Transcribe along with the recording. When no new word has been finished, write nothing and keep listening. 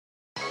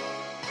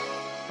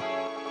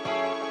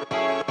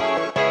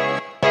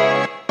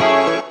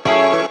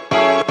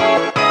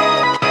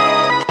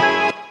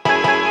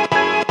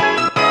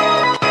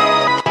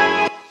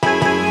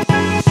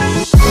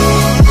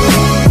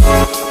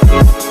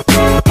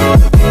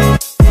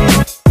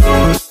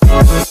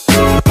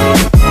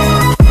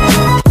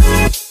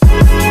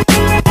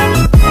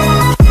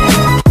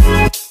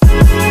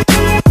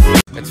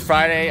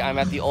Friday. I'm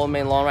at the Old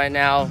Main Lawn right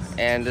now,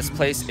 and this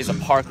place is a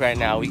park right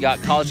now. We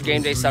got College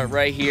GameDay set up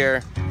right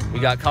here. We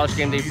got College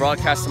GameDay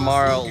broadcast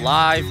tomorrow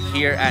live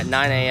here at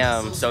 9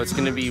 a.m. So it's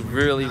gonna be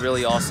really,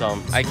 really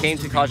awesome. I came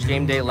to College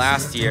GameDay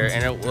last year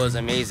and it was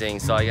amazing.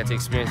 So I get to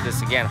experience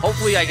this again.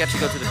 Hopefully I get to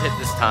go to the pit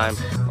this time.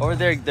 Over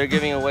there, they're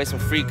giving away some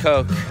free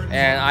Coke,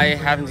 and I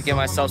happen to get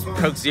myself some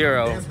Coke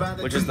Zero,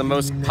 which is the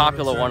most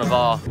popular one of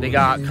all. They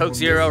got Coke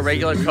Zero,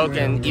 regular Coke,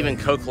 and even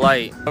Coke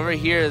Light. Over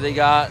here, they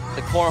got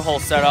the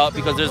cornhole set up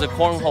because there's a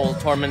cornhole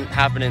tournament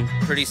happening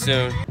pretty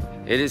soon.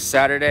 It is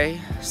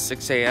Saturday,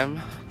 6 a.m.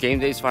 Game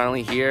day's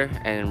finally here,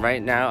 and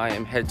right now I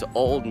am headed to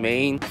Old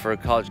Main for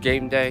College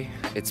GameDay.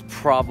 It's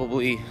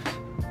probably,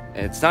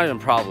 and it's not even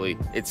probably,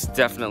 it's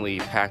definitely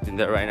packed in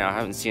there right now. I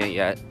haven't seen it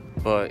yet,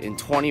 but in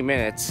 20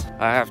 minutes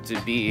I have to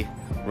be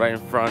right in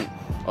front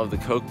of the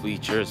Coke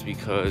bleachers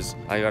because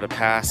I got a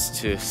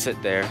pass to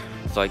sit there,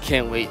 so I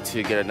can't wait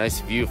to get a nice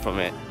view from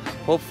it.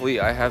 Hopefully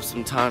I have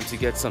some time to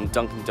get some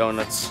Dunkin'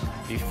 Donuts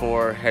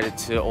before headed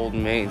to Old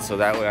Main, so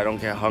that way I don't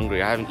get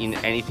hungry. I haven't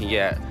eaten anything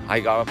yet. I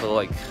got up at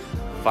like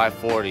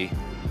 5:40,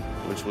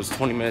 which was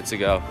 20 minutes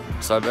ago,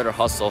 so I better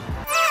hustle.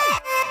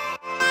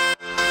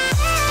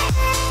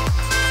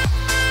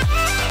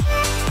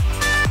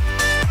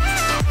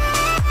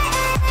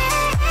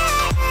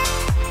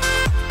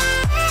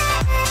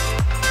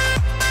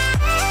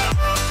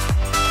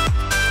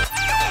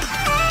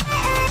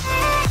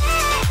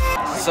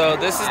 So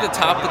this is the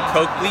top of the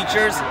Coke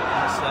bleachers,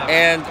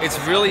 and it's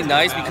really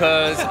nice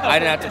because I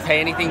didn't have to pay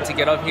anything to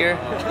get up here,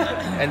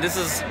 and this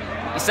is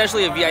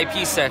essentially a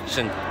VIP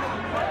section.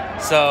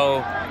 So,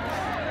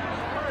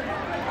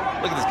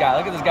 look at this guy,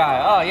 look at this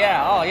guy. Oh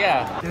yeah, oh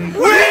yeah.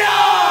 We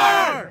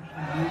are!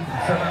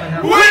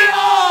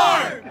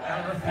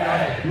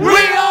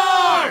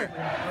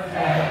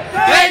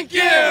 Thank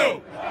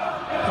you!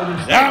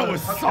 That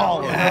was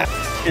solid.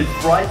 It's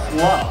Bryce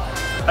Love.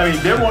 I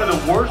mean, they're one of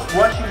the worst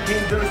rushing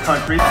teams in the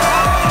country.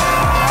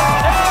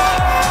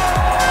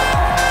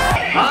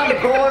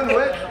 I'm going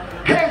with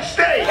Penn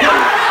State.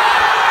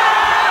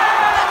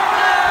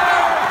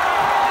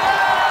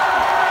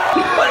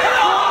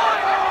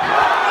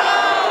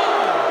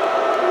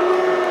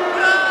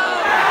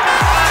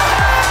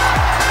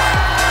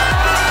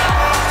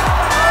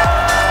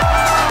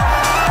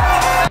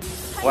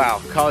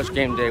 Wow, College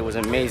GameDay was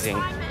amazing.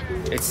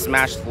 It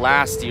smashed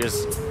last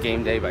year's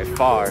game day by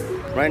far.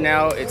 Right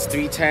now it's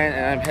 3:10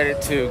 and I'm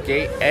headed to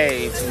Gate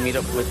A to meet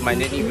up with my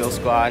Nittanyville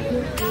squad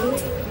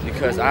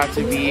because I have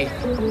to be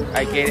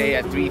at Gate A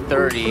at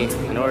 3:30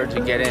 in order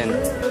to get in.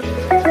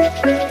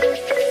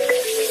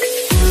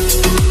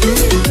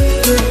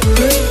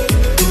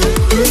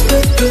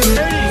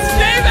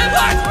 Steven,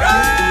 let's go!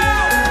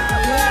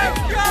 Let's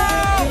go!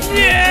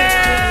 Yeah!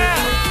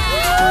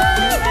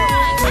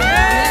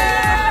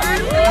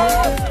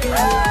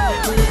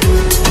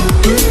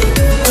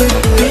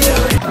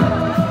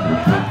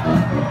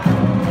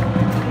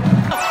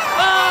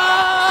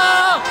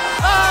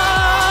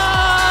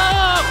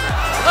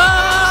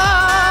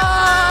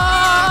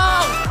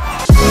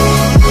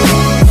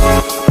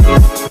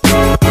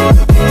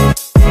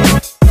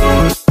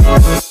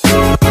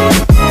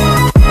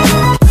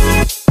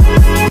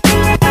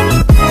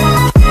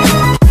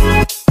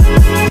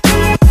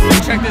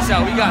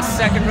 We got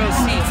second row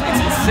seats. It's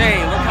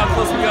insane. Look how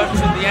close we are to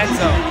the end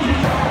zone.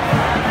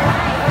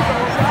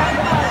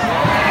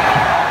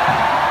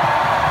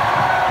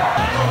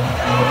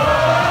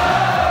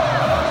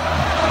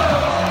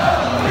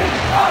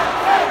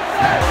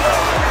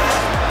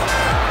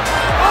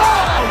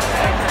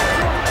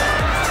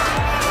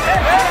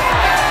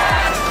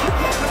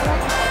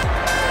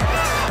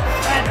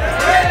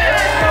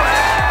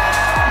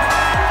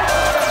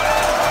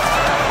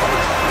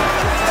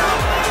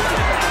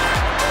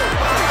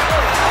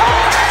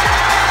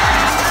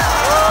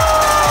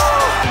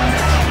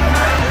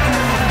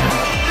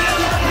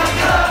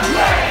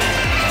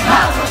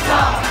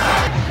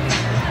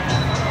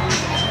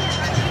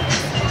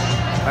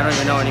 I don't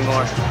even know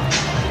anymore.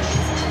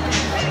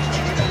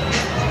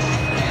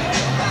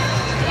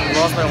 We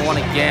lost by one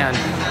again.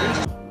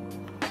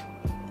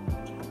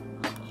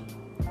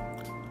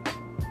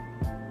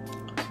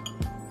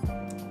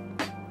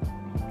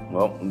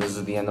 Well, this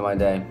is the end of my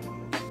day.